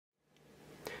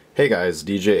Hey guys,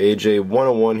 DJ AJ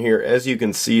 101 here. As you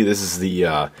can see, this is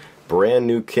the brand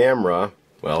new camera.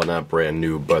 Well, not brand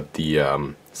new, but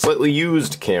the slightly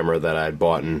used camera that I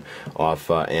bought off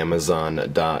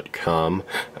Amazon.com.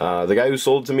 The guy who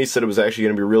sold it to me said it was actually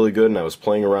going to be really good, and I was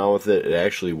playing around with it. It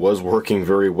actually was working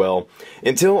very well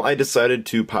until I decided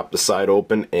to pop the side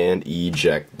open and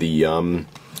eject the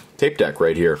tape deck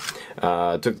right here.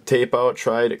 Took the tape out,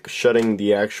 tried shutting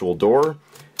the actual door.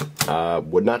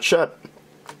 Would not shut.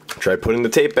 Tried putting the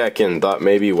tape back in, thought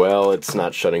maybe, well, it's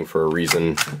not shutting for a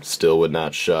reason, still would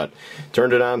not shut.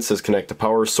 Turned it on, says connect to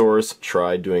power source,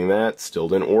 tried doing that, still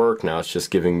didn't work. Now it's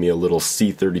just giving me a little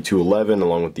C3211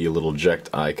 along with the little eject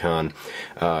icon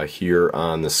here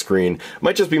on the screen.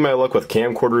 Might just be my luck with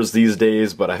camcorders these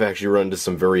days, but I've actually run into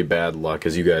some very bad luck.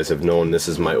 As you guys have known, this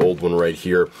is my old one right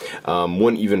here.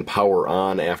 Wouldn't even power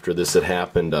on after this had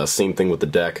happened. Same thing with the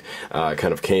deck,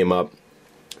 kind of came up.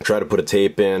 Tried to put a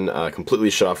tape in, completely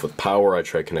shut off with power. I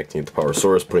tried connecting it to power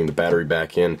source, putting the battery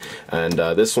back in, and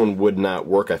this one would not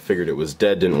work. I figured it was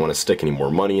dead, didn't want to stick any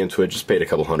more money into it, just paid a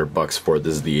couple $100 for it.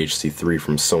 This is the HC3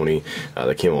 from Sony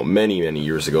that came out many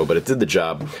years ago, but it did the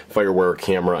job. Firewire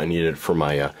camera, I needed it for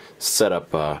my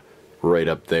setup right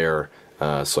up there,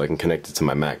 so I can connect it to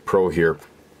my Mac Pro here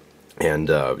and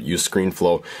use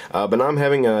ScreenFlow. But now I'm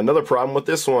having another problem with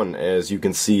this one, as you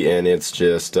can see, and it's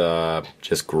just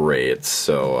great.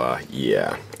 So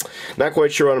yeah, not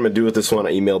quite sure what I'm gonna do with this one.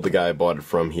 I emailed the guy I bought it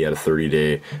from. He had a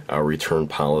 30-day return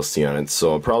policy on it,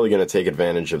 so I'm probably gonna take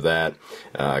advantage of that.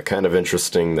 Kind of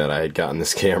interesting that I had gotten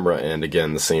this camera, and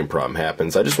again, the same problem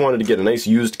happens. I just wanted to get a nice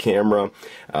used camera.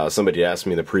 Somebody asked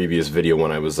me in the previous video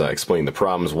when I was explaining the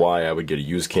problems why I would get a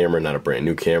used camera, not a brand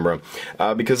new camera,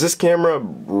 because this camera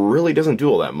really doesn't do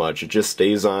all that much. It just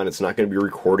stays on. It's not going to be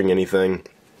recording anything.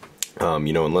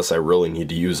 You know, unless I really need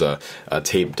to use a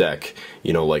tape deck,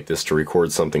 you know, like this to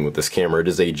record something with this camera. It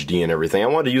is HD and everything. I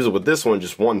wanted to use it with this one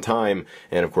just one time,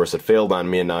 and of course it failed on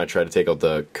me, and now I try to take out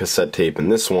the cassette tape in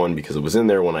this one because it was in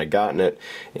there when I gotten it,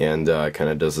 and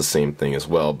kind of does the same thing as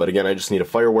well. But again, I just need a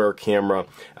Firewire camera.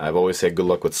 I've always had good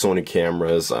luck with Sony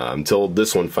cameras until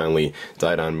this one finally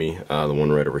died on me, the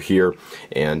one right over here,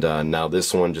 and now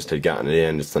this one just had gotten it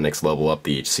in. It's the next level up,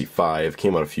 the HC5.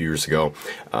 Came out a few years ago.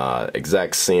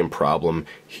 Exact same problem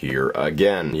here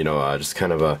again. You know, just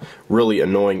kind of a really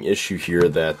annoying issue here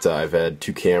that I've had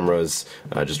two cameras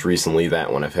just recently.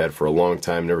 That one I've had for a long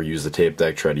time, never used the tape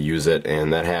deck, tried to use it,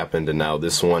 and that happened. And now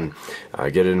this one, I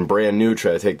get it in brand new,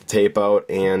 try to take the tape out,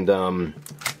 and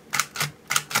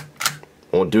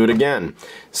won't do it again.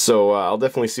 So I'll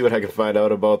definitely see what I can find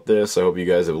out about this. I hope you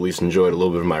guys have at least enjoyed a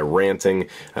little bit of my ranting.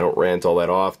 I don't rant all that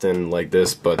often like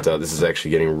this, but this is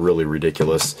actually getting really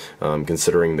ridiculous,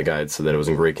 considering the guide said that it was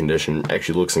in great condition. It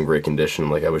actually looks in great condition,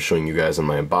 like I was showing you guys in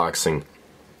my unboxing.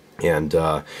 And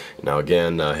now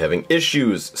again, having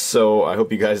issues. So I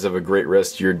hope you guys have a great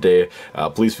rest of your day.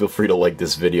 Please feel free to like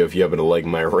this video if you happen to like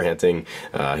my ranting.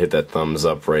 Hit that thumbs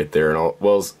up right there, and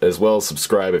as well as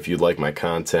subscribe if you'd like my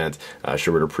content. I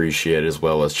sure would appreciate it, as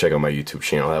well as check out my YouTube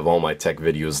channel. I have all my tech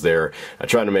videos there. I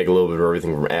try to make a little bit of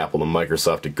everything from Apple to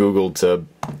Microsoft to Google to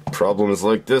problems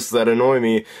like this that annoy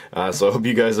me. So I hope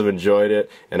you guys have enjoyed it,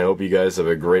 and I hope you guys have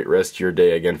a great rest of your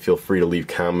day. Again, feel free to leave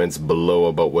comments below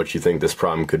about what you think this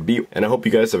problem could be. And I hope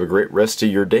you guys have a great rest of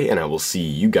your day, and I will see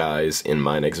you guys in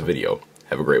my next video.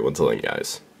 Have a great one till then,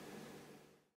 guys.